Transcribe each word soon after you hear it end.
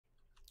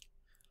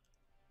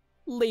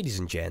Ladies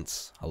and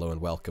gents, hello and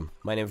welcome.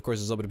 My name, of course,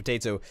 is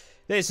Potato.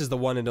 This is the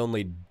one and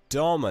only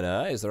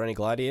Domina. Is there any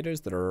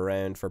gladiators that are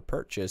around for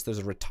purchase? There's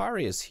a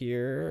Rotarius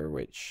here,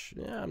 which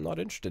I'm not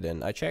interested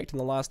in. I checked in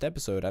the last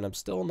episode, and I'm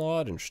still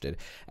not interested.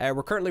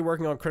 We're currently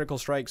working on Critical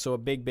Strike, so a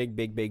big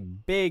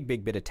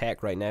bit of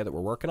tech right now that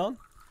we're working on.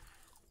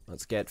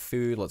 Let's get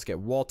food, let's get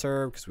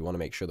water, because we want to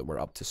make sure that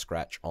we're up to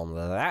scratch on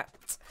that.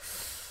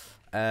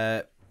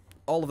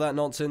 All of that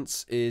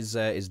nonsense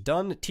is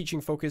done.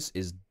 Teaching focus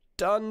is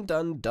done.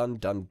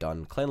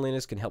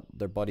 Cleanliness can help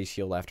their bodies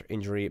heal after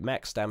injury.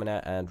 Max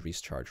stamina and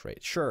recharge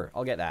rate. Sure,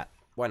 I'll get that.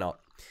 Why not?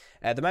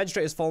 The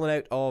magistrate has fallen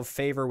out of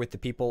favor with the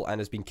people and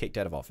has been kicked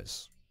out of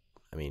office.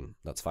 I mean,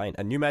 that's fine.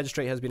 A new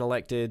magistrate has been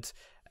elected,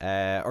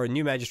 or a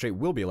new magistrate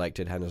will be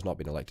elected and has not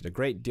been elected. A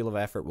great deal of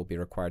effort will be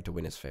required to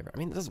win his favor. I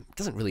mean, it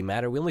doesn't really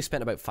matter. We only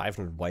spent about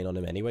 500 wine on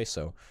him anyway,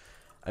 so...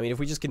 I mean, if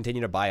we just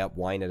continue to buy up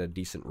wine at a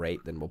decent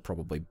rate, then we'll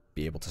probably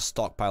be able to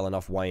stockpile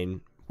enough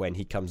wine when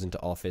he comes into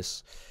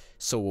office.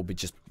 So we'll be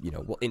just,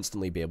 we'll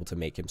instantly be able to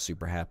make him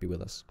super happy with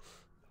us.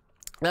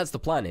 That's the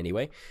plan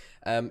anyway.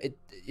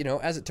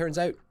 As it turns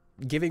out,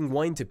 giving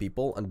wine to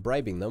people and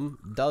bribing them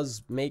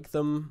does make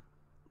them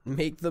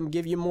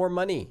give you more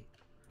money.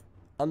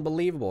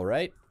 Unbelievable,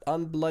 right?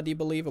 Unbloody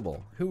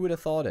believable. Who would have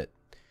thought it?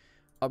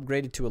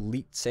 Upgraded to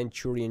Elite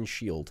Centurion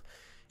Shield.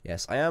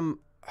 Yes, I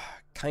am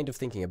kind of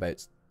thinking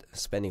about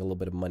spending a little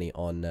bit of money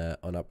on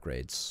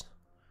upgrades.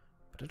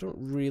 But I don't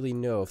really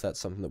know if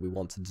that's something that we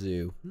want to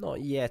do.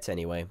 Not yet,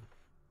 anyway.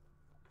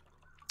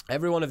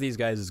 Every one of these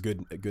guys is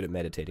good at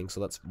meditating, so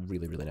that's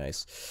really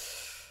nice.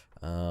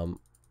 I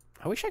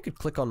wish I could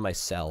click on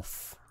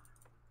myself.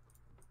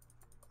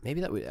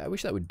 Maybe that would. I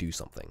wish that would do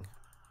something.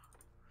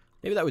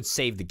 Maybe that would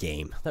save the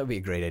game. That would be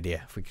a great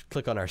idea if we could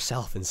click on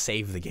ourselves and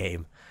save the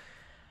game.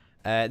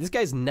 This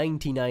guy's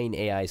 99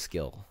 AI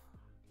skill.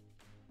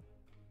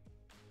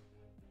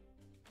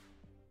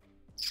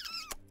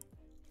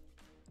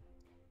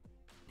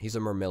 He's a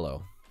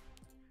Murmillo.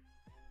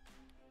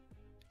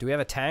 Do we have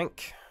a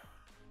tank?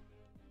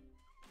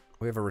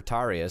 We have a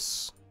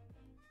Rotarius.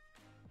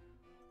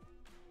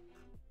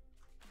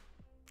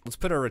 Let's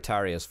put our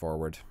Rotarius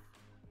forward.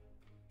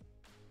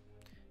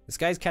 This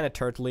guy's kind of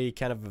turtley,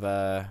 kind of,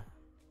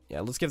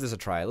 yeah, let's give this a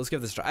try. Let's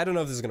give this a try. I don't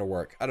know if this is going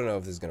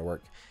to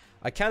work.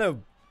 I kind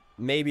of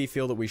maybe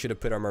feel that we should have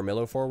put our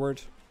Murmillo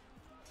forward.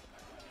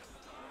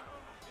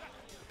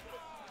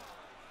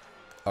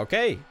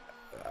 Okay.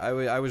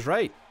 I was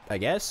right, I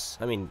guess.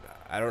 I mean,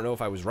 I don't know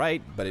if I was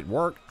right, but it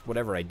worked.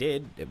 Whatever I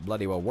did, it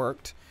bloody well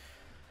worked.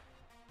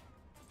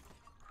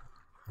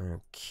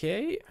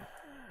 Okay.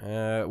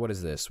 What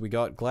is this? We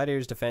got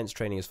Gladiator's defense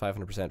training is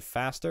 500%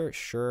 faster.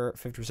 Sure.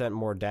 50%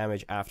 more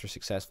damage after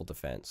successful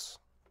defense.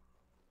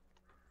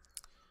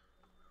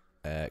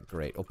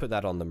 Great. I'll put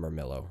that on the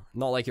Murmillo.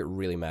 Not like it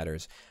really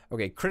matters.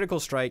 Okay,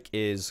 Critical Strike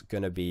is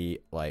gonna be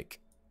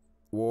like...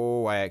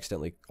 Whoa, I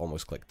accidentally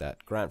almost clicked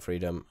that. Grant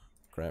freedom.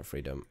 Grant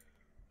freedom.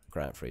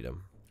 Grant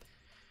freedom.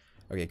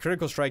 Okay,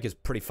 Critical Strike is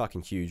pretty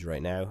fucking huge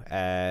right now.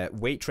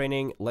 Weight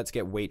training, let's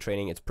get weight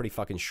training. It's pretty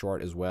fucking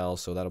short as well,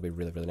 so that'll be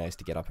really nice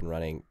to get up and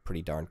running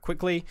pretty darn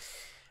quickly.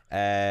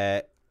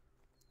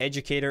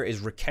 Educator is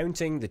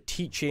recounting the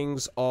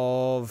teachings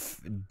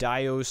of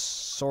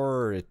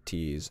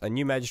Dioscorides. A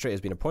new magistrate has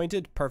been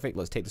appointed. Perfect,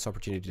 let's take this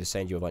opportunity to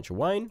send you a bunch of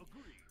wine.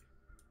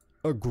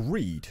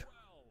 Agreed.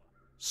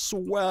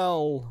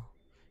 Swell.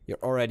 You're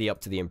already up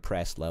to the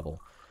impressed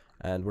level.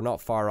 And we're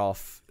not far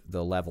off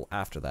the level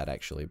after that,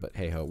 actually, but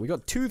hey-ho. We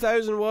got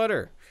 2,000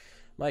 water!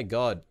 My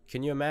god,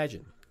 can you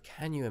imagine?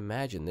 Can you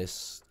imagine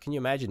this? Can you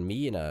imagine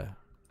me in a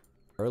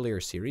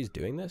earlier series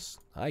doing this?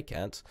 I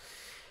can't.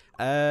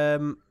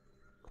 You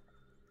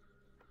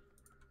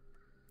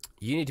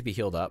need to be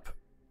healed up.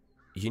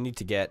 You need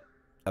to get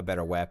a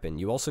better weapon.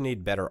 You also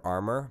need better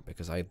armor,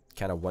 because I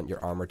kind of want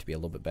your armor to be a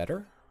little bit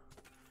better.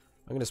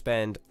 I'm gonna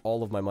spend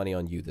all of my money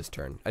on you this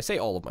turn. I say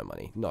all of my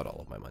money, not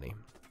all of my money.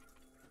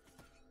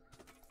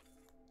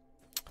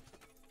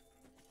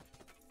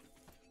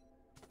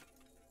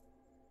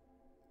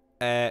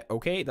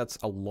 Okay, that's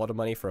a lot of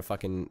money for a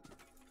fucking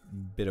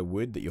bit of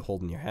wood that you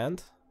hold in your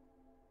hand.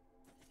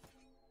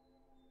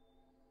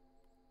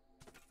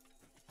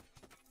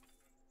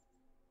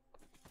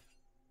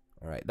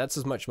 Alright, that's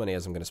as much money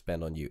as I'm going to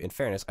spend on you. In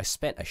fairness, I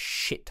spent a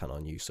shit ton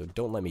on you, so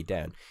don't let me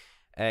down.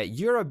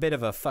 You're a bit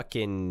of a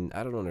fucking...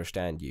 I don't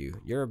understand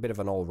you. You're a bit of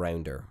an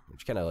all-rounder,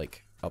 which kind of,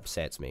 like,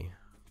 upsets me.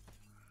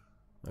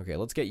 Okay,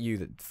 let's get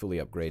you fully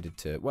upgraded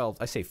to... Well,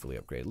 I say fully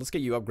upgraded. Let's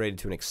get you upgraded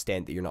to an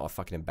extent that you're not a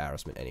fucking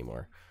embarrassment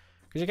anymore.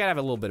 Because you're kind of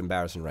a little bit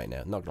embarrassing right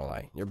now, not gonna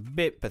lie. You're a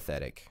bit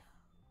pathetic.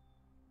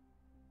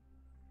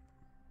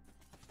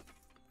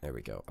 There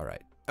we go,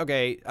 alright.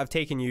 Okay, I've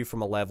taken you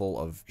from a level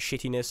of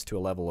shittiness to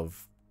a level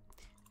of...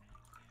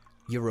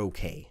 You're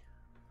okay.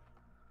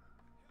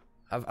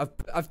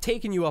 I've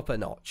taken you up a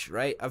notch,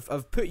 right?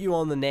 I've put you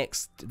on the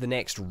next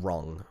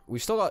rung.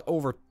 We've still got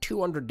over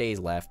 200 days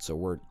left, so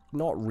we're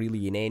not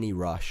really in any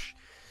rush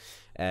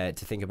to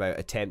think about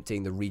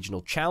attempting the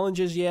regional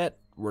challenges yet.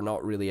 we're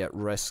not really at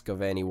risk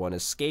of anyone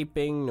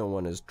escaping. No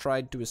one has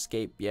tried to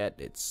escape yet.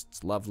 It's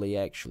lovely,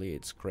 actually.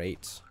 It's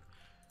great.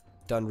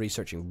 Done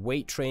researching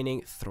weight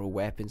training. Throw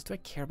weapons. Do I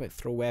care about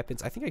throw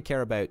weapons? I think I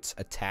care about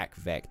attack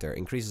vector.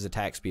 Increases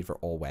attack speed for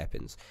all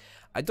weapons.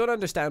 I don't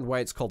understand why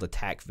it's called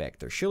attack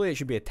vector. Surely it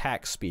should be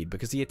attack speed,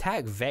 because the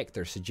attack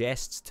vector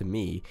suggests to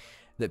me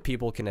that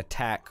people can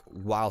attack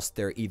whilst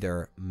they're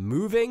either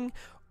moving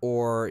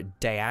or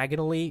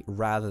diagonally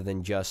rather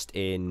than just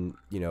in,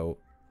 you know,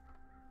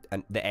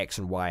 the X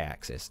and Y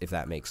axis, if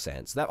that makes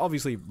sense. That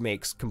obviously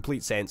makes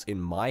complete sense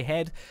in my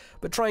head,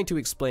 but trying to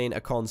explain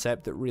a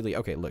concept that really...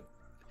 Okay, look.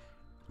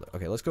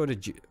 Okay, let's go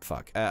into...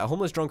 Fuck. A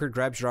homeless drunkard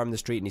grabs your arm in the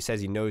street and he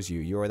says he knows you.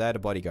 You are without a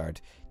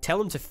bodyguard.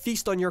 Tell him to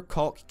feast on your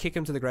cock, kick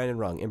him to the ground and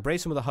run.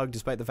 Embrace him with a hug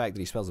despite the fact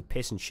that he smells of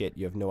piss and shit.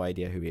 You have no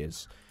idea who he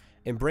is.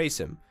 Embrace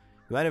him.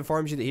 The man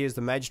informs you that he is the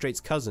magistrate's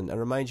cousin and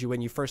reminds you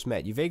when you first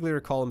met. You vaguely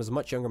recall him as a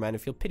much younger man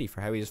and feel pity for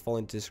how he has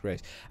fallen into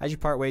disgrace. As you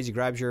part ways, he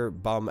grabs your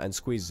bum and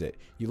squeezes it.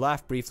 You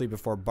laugh briefly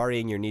before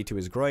burying your knee to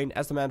his groin.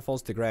 As the man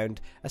falls to the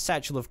ground, a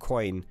satchel of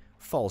coin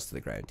falls to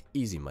the ground.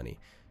 Easy money.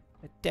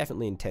 I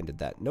definitely intended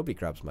that. Nobody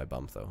grabs my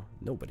bum, though.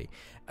 Nobody.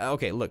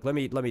 Okay, look, let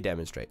me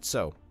demonstrate.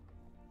 So,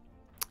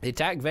 the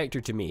attack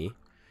vector to me...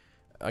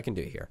 I can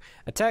do it here.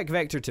 Attack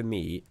vector to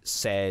me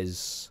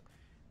says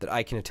that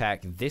I can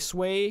attack this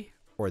way...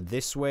 or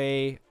this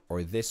way,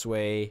 or this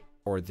way,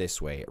 or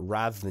this way,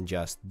 rather than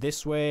just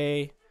this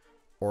way,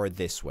 or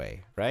this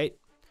way, right?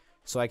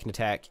 So I can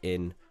attack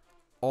in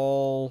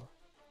all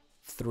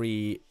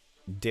 3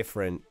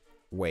 different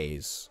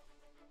ways,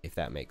 if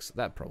that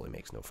probably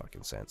makes no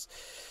fucking sense.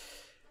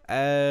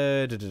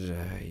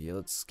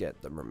 Let's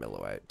get the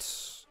Murmillo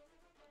out.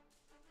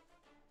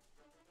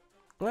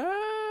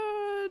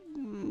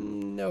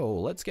 No,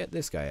 let's get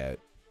this guy out.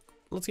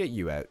 Let's get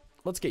you out.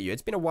 Let's get you.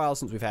 It's been a while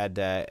since we've had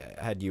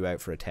you out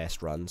for a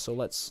test run, so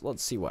let's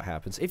see what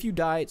happens. If you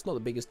die, it's not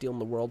the biggest deal in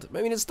the world.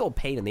 I mean, it's still a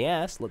pain in the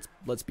ass.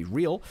 Let's be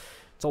real.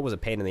 It's always a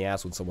pain in the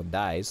ass when someone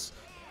dies.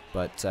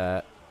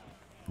 But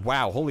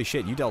wow, holy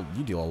shit, you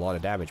deal a lot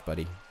of damage,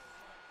 buddy.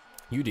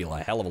 You deal a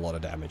hell of a lot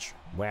of damage.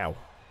 Wow.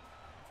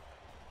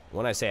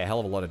 When I say a hell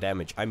of a lot of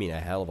damage, I mean a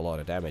hell of a lot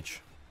of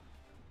damage.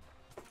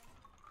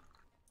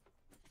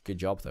 Good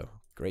job, though.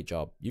 Great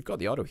job. You've got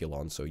the auto heal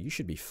on, so you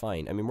should be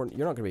fine. I mean,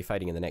 you're not going to be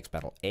fighting in the next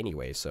battle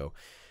anyway, so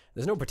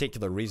there's no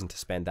particular reason to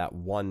spend that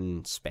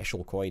 1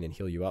 special coin and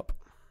heal you up.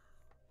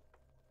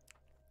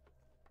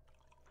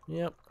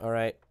 Yep,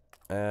 alright.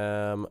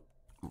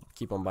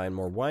 Keep on buying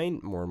more wine.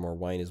 More and more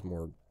wine is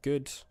more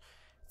good.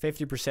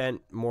 50%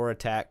 more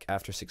attack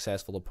after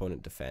successful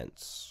opponent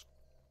defense.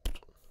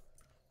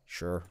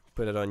 Sure,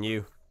 put it on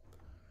you.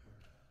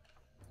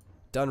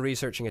 Done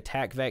researching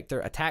attack vector.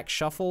 Attack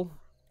shuffle.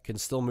 Can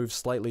still move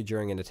slightly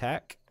during an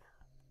attack.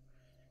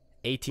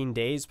 18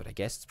 days, but I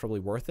guess it's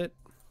probably worth it.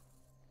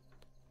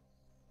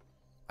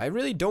 I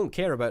really don't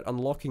care about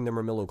unlocking the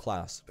Murmillo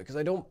class, because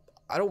I don't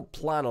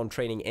plan on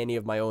training any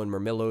of my own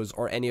Murmillos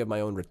or any of my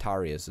own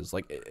Retariuses.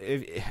 Like,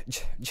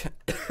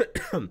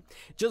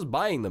 just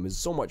buying them is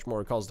so much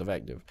more cost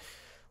effective.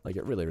 Like,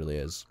 it really, really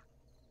is.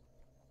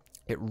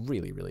 It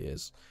really, really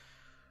is.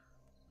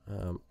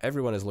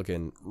 Everyone is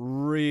looking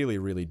really,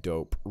 really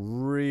dope.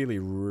 Really,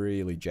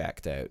 really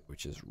jacked out,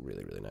 which is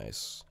really, really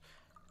nice.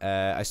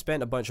 I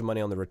spent a bunch of money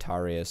on the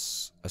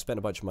Retarius. I spent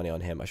a bunch of money on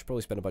him. I should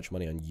probably spend a bunch of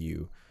money on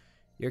you.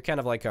 You're kind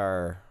of like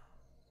our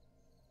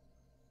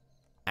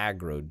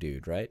aggro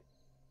dude, right?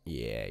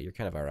 Yeah, you're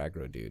kind of our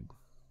aggro dude.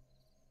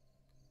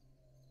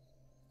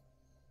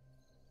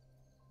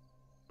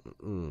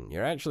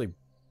 You're actually...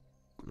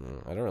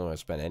 I don't really want to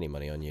spend any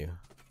money on you.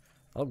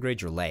 I'll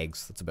upgrade your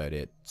legs. That's about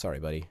it. Sorry,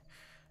 buddy.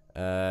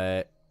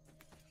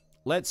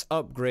 Let's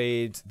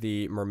upgrade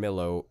the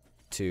Murmillo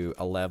to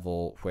a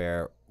level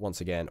where, once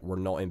again, we're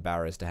not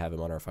embarrassed to have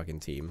him on our fucking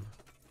team.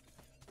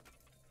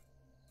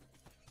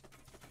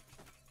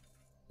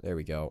 There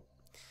we go.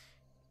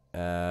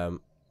 Yeah,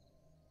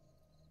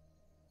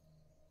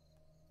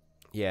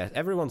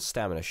 everyone's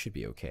stamina should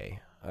be okay.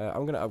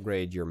 I'm gonna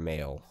upgrade your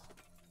male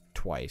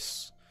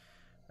twice.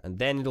 And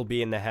then it'll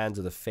be in the hands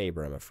of the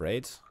Faber, I'm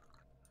afraid.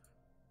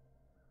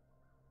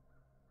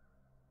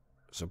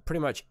 So pretty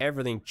much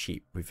everything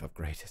cheap we've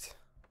upgraded.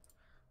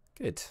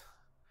 Good.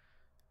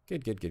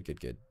 Good, good, good, good,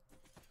 good.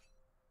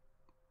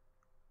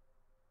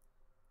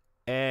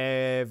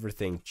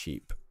 Everything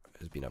cheap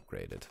has been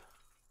upgraded.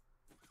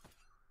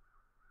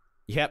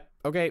 Yep,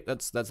 okay,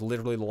 that's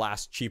literally the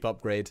last cheap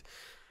upgrade.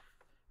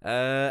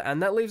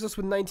 And that leaves us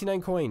with 99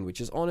 coin,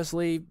 which is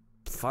honestly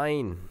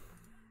fine.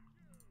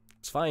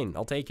 It's fine,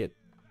 I'll take it.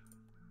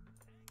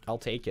 I'll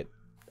take it.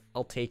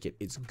 I'll take it.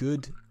 It's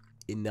good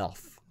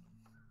enough.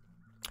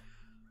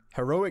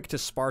 Heroic to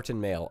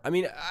Spartan male. I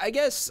mean, I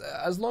guess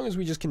as long as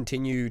we just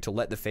continue to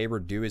let the Faber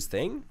do his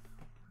thing,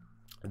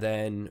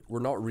 then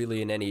we're not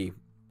really in any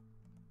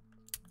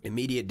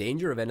immediate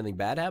danger of anything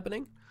bad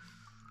happening.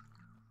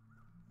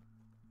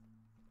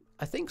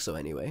 I think so,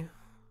 anyway.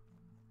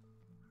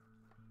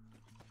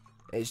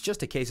 It's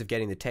just a case of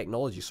getting the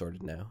technology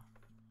sorted now.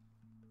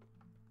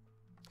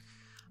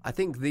 I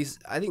think these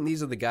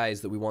are the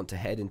guys that we want to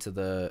head into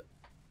the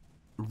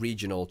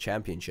regional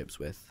championships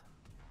with.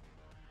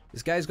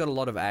 This guy's got a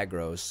lot of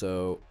aggro,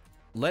 so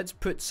let's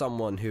put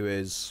someone who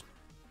is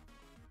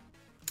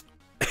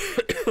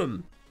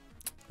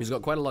who's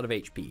got quite a lot of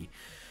HP.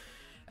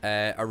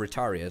 A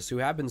Rotarius, who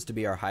happens to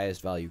be our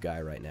highest value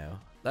guy right now.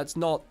 That's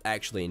not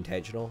actually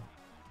intentional,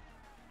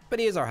 but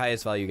he is our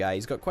highest value guy.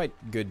 He's got quite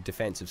good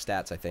defensive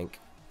stats, I think.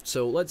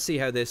 So let's see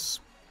how this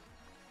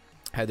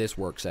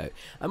works out.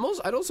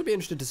 I'd also be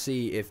interested to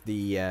see if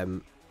the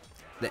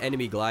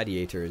enemy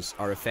gladiators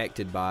are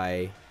affected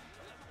by.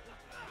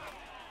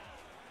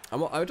 I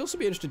would also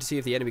be interested to see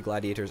if the enemy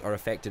gladiators are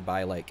affected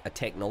by like a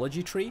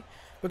technology tree,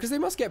 because they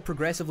must get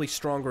progressively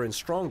stronger and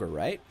stronger,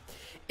 right?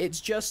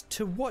 It's just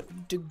to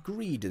what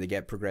degree do they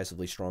get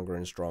progressively stronger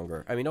and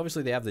stronger? I mean,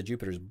 obviously they have the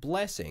Jupiter's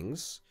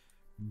blessings,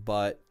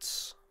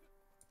 but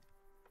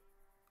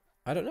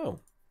I don't know.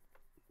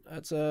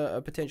 That's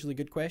a potentially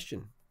good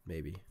question,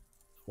 maybe.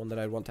 One that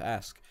I'd want to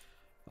ask.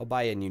 I'll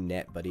buy a new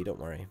net, buddy, don't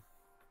worry.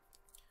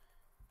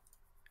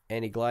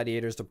 Any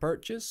gladiators to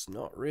purchase?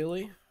 Not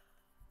really.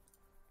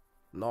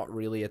 Not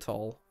really at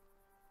all.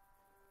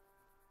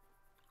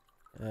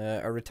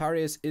 Our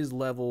Rotarius is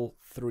level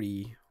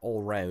 3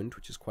 all round,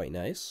 which is quite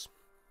nice.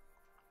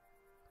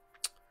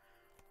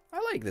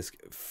 I like this.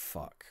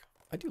 Fuck.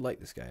 I do like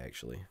this guy,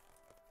 actually.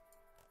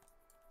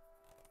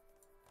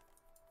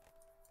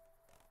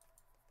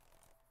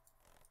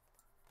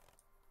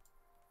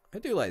 I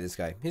do like this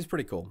guy. He's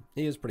pretty cool.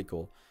 He is pretty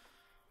cool.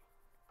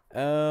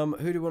 Who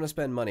do you want to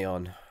spend money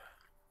on?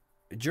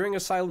 During a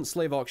silent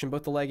slave auction,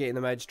 both the legate and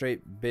the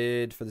magistrate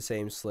bid for the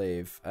same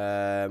slave.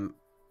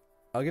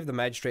 I'll give the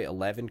magistrate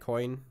 11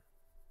 coin.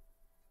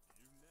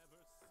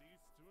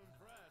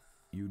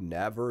 You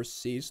never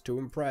cease to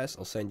impress.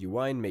 I'll send you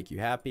wine, make you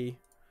happy.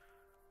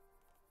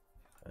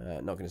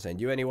 Not going to send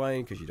you any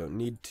wine because you don't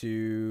need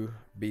to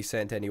be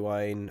sent any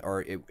wine.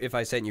 Or if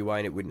I sent you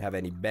wine, it wouldn't have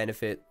any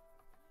benefit.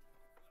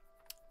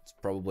 It's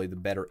probably the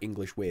better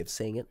English way of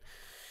saying it.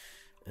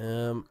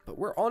 But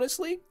we're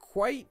honestly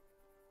quite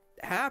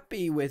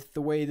happy with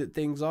the way that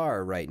things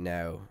are right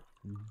now.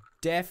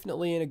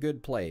 Definitely in a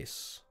good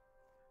place.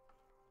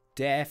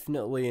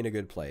 Definitely in a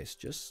good place.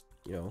 Just,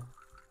 you know,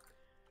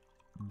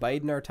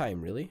 biding our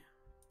time, really.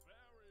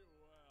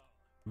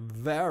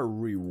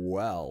 Very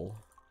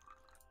well.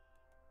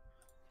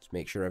 Let's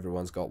make sure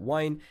everyone's got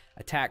wine.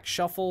 Attack,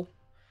 shuffle.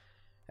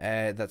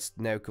 That's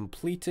now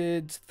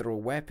completed. Throw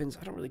weapons.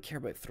 I don't really care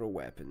about throw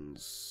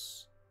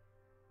weapons.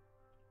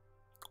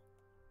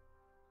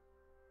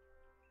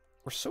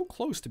 We're so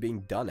close to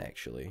being done,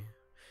 actually.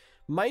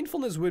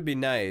 Mindfulness would be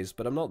nice,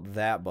 but I'm not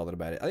that bothered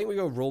about it. I think we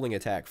go rolling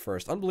attack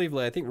first.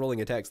 Unbelievably, I think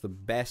rolling attack's the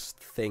best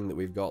thing that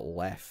we've got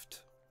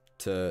left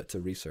to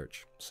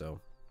research.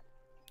 So,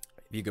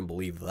 if you can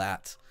believe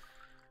that,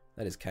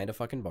 that is kind of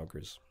fucking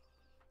bonkers.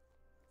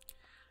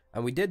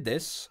 And we did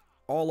this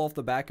all off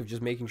the back of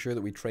just making sure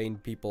that we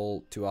trained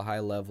people to a high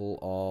level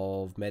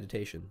of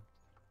meditation.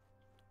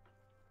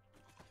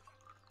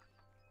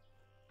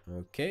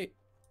 Okay.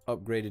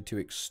 Upgraded to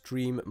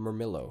Extreme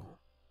Murmillo.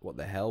 What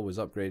the hell was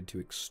upgraded to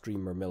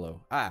Extreme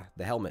Murmillo? Ah,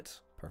 the helmet.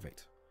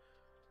 Perfect.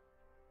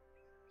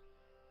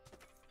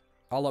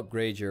 I'll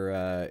upgrade your,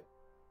 I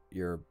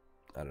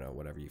don't know,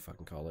 whatever you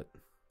fucking call it.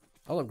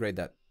 I'll upgrade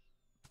that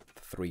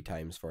 3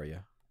 times for you.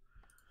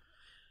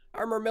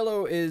 Our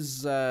Murmillo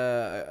is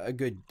a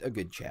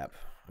good chap.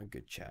 A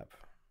good chap.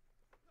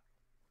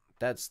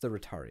 That's the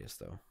Rotarius,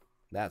 though.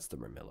 That's the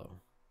Murmillo.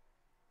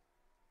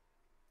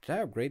 Did I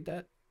upgrade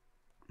that?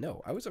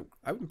 No,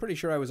 I'm pretty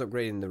sure I was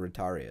upgrading the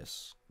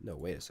Rotarius. No,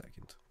 wait a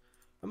second.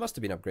 I must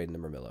have been upgrading the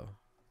Murmillo.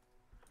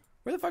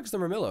 Where the fuck is the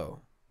Murmillo?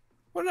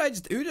 Who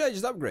did I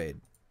just upgrade?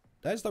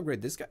 Did I just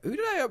upgrade this guy? Who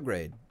did I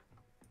upgrade?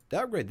 Did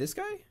I upgrade this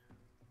guy?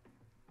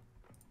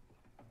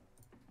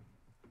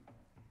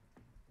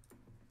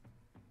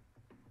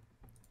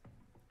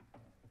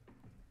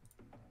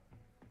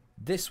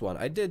 This one.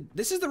 I did.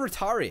 This is the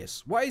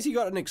Rotarius. Why has he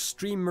got an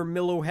Extreme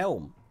Murmillo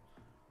helm?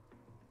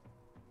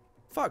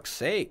 Fuck's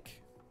sake.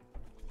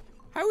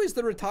 How is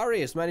the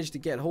Rotarius managed to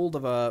get hold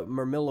of a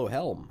Murmillo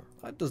helm?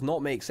 That does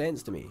not make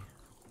sense to me.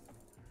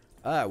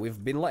 Ah,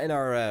 we've been letting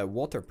our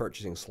water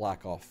purchasing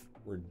slack off.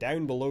 We're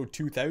down below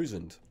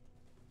 2,000.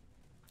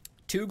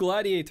 2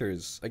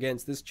 gladiators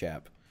against this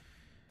chap.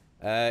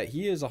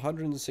 He is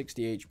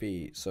 160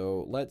 HP,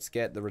 so let's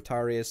get the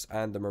Rotarius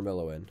and the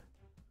Murmillo in.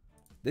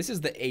 This is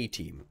the A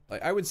team.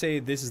 Like, I would say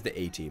this is the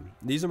A team.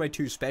 These are my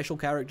 2 special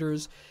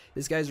characters.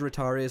 This guy's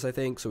Rotarius, I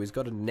think, so he's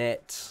got a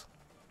net.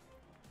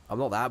 I'm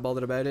not that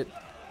bothered about it,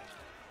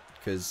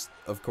 because,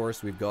 of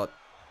course, we've got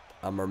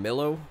a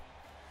Murmillo,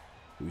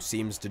 who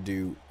seems to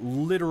do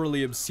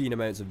literally obscene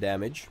amounts of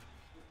damage.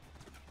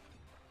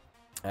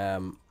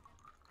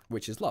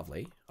 Which is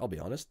lovely, I'll be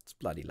honest. It's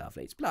bloody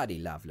lovely. It's bloody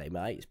lovely,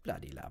 mate. It's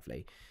bloody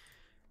lovely.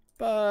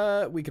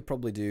 But we could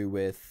probably do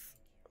with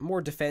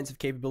more defensive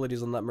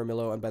capabilities on that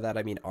Murmillo, and by that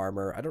I mean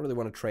armor. I don't really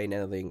want to train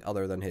anything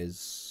other than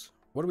his...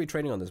 What are we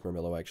training on this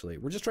Murmillo, actually?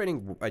 We're just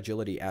training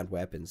agility and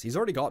weapons. He's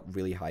already got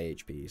really high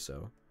HP,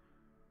 so...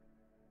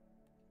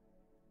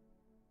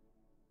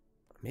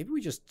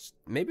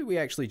 maybe we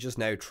actually just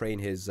now train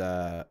his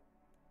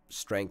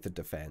strength and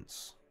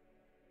defense.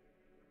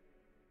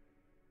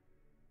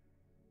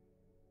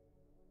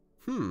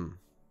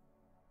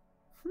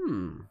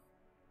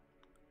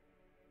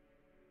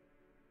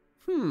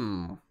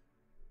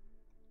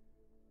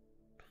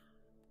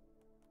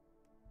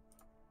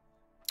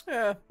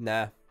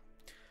 Nah.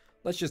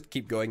 Let's just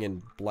keep going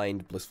in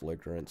blind, blissful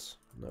ignorance.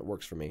 That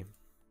works for me.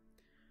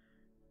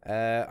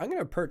 I'm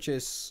gonna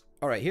purchase...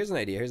 Alright, here's an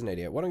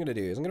idea, What I'm gonna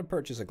do is I'm gonna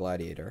purchase a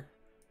gladiator.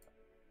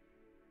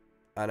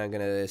 And I'm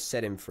gonna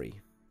set him free.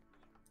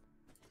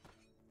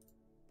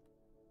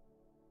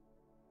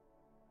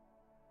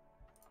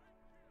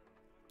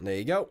 There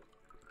you go.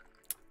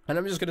 And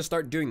I'm just gonna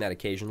start doing that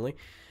occasionally.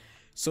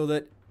 So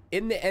that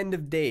in the end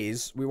of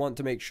days, we want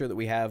to make sure that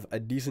we have a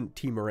decent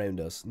team around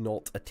us,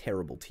 not a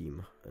terrible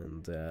team.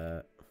 And,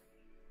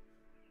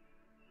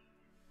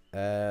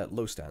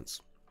 low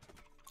stance.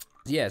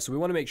 Yeah, so we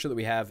want to make sure that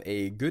we have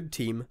a good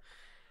team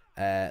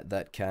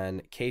that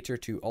can cater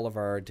to all of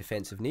our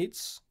defensive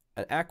needs.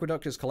 An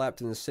aqueduct is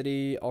collapsed in the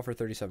city. Offer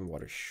 37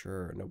 water.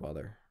 Sure, no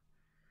bother.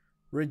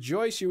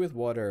 Rejoice you with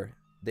water.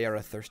 They are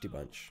a thirsty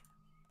bunch.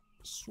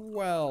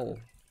 Swell.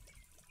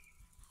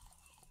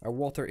 Our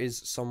water is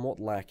somewhat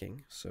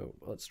lacking, so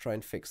let's try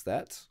and fix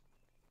that.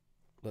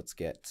 Let's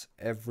get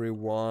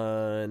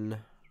everyone a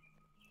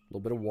little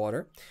bit of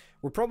water.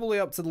 We're probably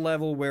up to the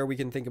level where we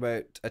can think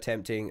about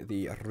attempting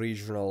the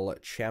regional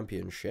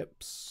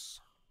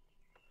championships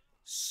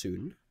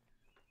soon.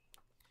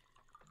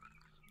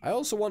 I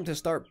also want to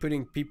start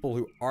putting people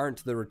who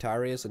aren't the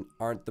Rotarius and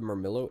aren't the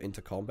Murmillo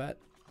into combat.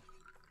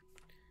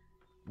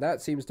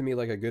 That seems to me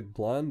like a good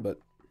plan, but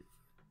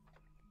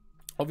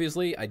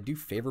obviously I do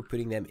favor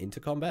putting them into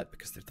combat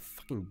because they're the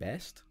fucking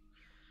best.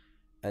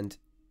 And,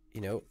 you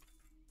know,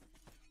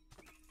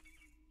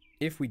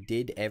 if we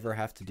did ever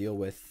have to deal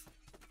with,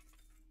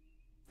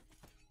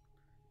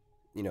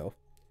 you know,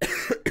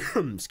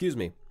 excuse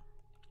me,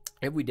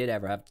 if we did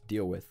ever have to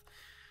deal with,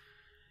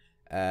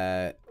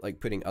 like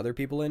putting other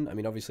people in, I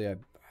mean, obviously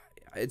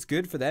it's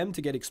good for them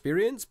to get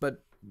experience,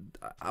 but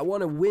I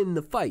want to win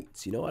the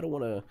fights, you know, I don't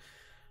want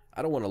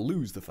to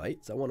lose the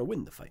fights, I want to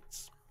win the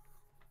fights.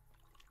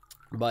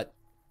 But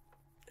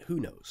who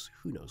knows?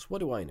 Who knows? What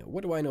do I know?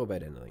 What do I know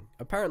about anything?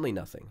 Apparently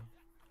nothing.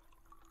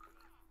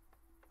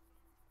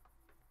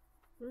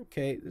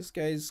 Okay, this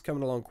guy's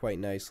coming along quite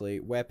nicely.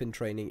 Weapon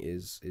training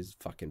is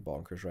fucking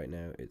bonkers right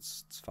now.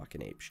 It's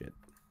fucking apeshit.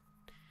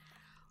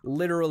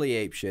 Literally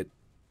apeshit.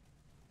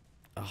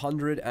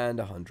 100 and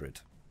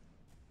 100.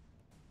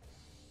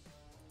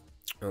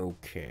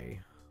 Okay.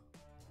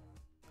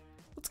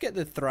 Let's get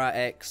the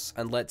Thrax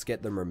and let's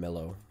get the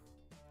Murmillo.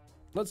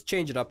 Let's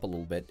change it up a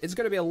little bit. It's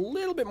going to be a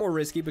little bit more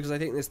risky because I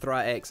think this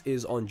Thrax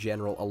is on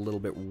general a little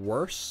bit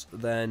worse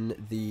than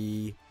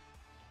the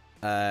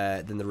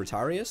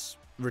Rotarius.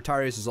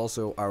 Rotarius is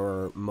also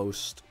our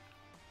most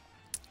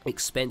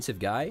expensive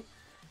guy.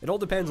 It all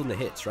depends on the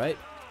hits, right?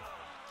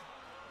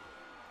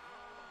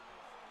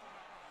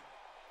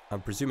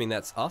 I'm presuming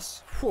that's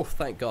us. Whew,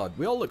 thank God.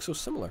 We all look so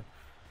similar.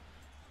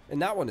 In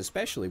that one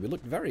especially, we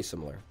looked very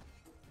similar.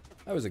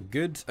 That was a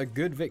good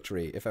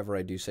victory, if ever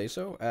I do say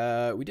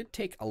so. We did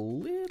take a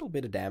little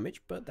bit of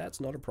damage, but that's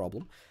not a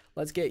problem.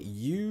 Let's get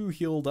you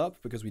healed up,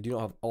 because we do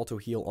not have auto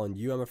heal on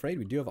you, I'm afraid.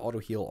 We do have auto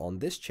heal on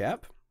this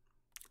chap.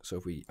 So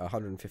if we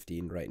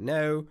 115 right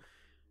now,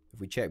 if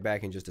we check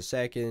back in just a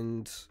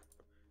second,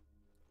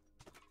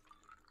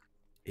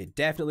 it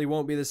definitely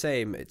won't be the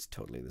same. It's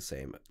totally the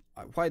same.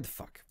 Why the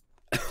fuck?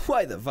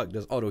 Why the fuck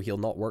does auto heal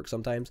not work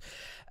sometimes?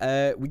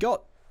 We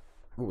got,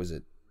 what was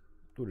it?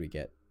 What did we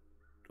get?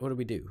 What did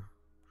we do?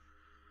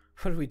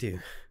 What did we do?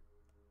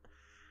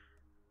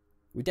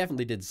 We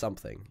definitely did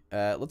something.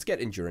 Let's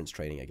get endurance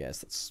training, I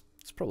guess. That's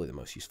probably the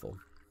most useful.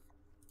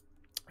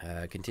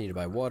 Continue to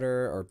buy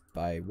water, or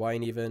buy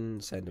wine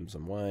even. Send him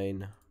some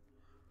wine.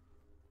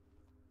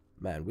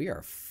 Man, we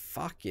are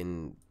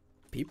fucking...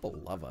 People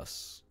love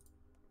us.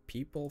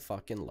 People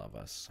fucking love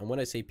us. And when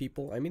I say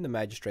people, I mean the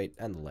magistrate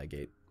and the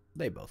legate.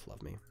 They both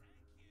love me.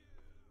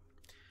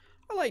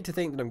 I like to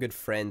think that I'm good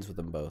friends with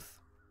them both.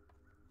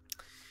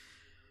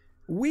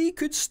 We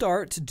could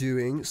start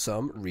doing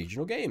some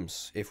regional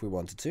games if we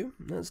wanted to.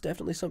 That's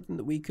definitely something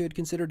that we could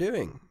consider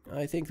doing.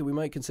 I think that we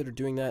might consider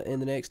doing that in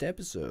the next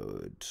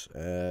episode.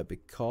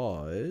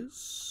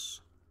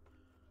 Because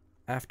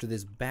after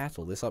this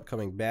battle, this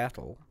upcoming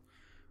battle,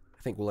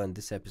 I think we'll end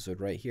this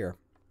episode right here.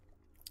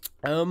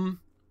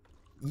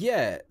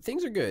 Yeah,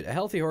 things are good. A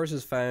healthy horse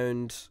is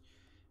found.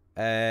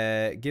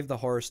 Give the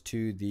horse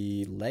to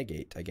the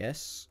legate, I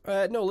guess.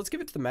 No, let's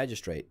give it to the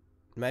magistrate.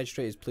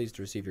 Magistrate is pleased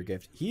to receive your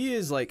gift. He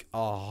is like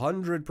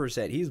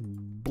 100%. He's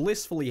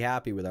blissfully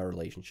happy with our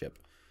relationship.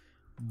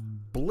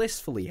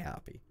 Blissfully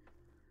happy.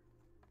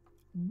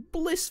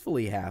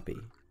 Blissfully happy.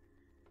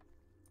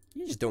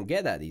 You just don't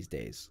get that these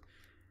days.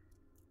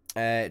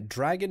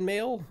 Dragon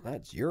mail?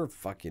 That's your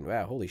fucking...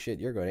 Wow, holy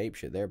shit. You're going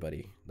apeshit there,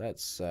 buddy.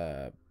 That's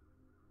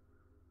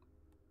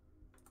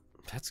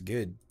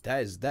good.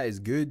 That is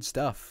good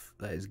stuff.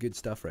 That is good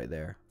stuff right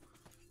there.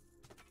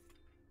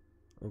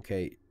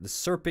 Okay, the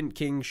Serpent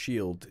King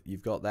shield.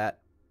 You've got that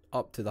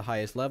up to the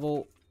highest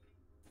level.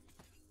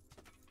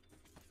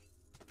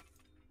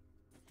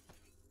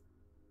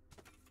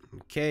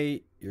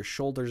 Okay, your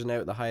shoulders now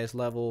at the highest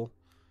level.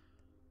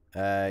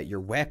 Your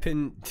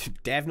weapon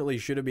definitely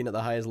should have been at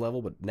the highest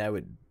level, but now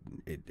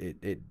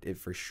it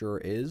for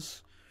sure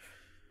is.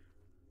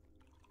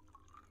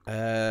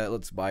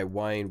 Let's buy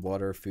wine,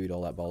 water, food,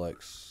 all that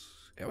bollocks.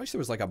 I wish there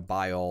was like a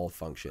buy all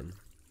function.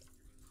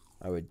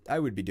 I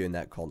would be doing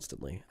that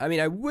constantly. I mean,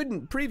 I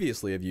wouldn't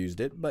previously have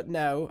used it, but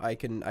now I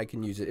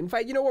can use it. In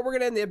fact, you know what? We're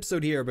gonna end the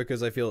episode here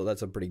because I feel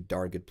that's a pretty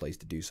darn good place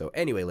to do so.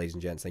 Anyway, ladies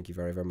and gents, thank you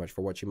very, very much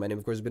for watching. My name,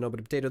 of course, has been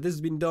Potato. This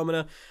has been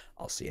Domina.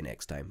 I'll see you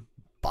next time.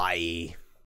 Bye.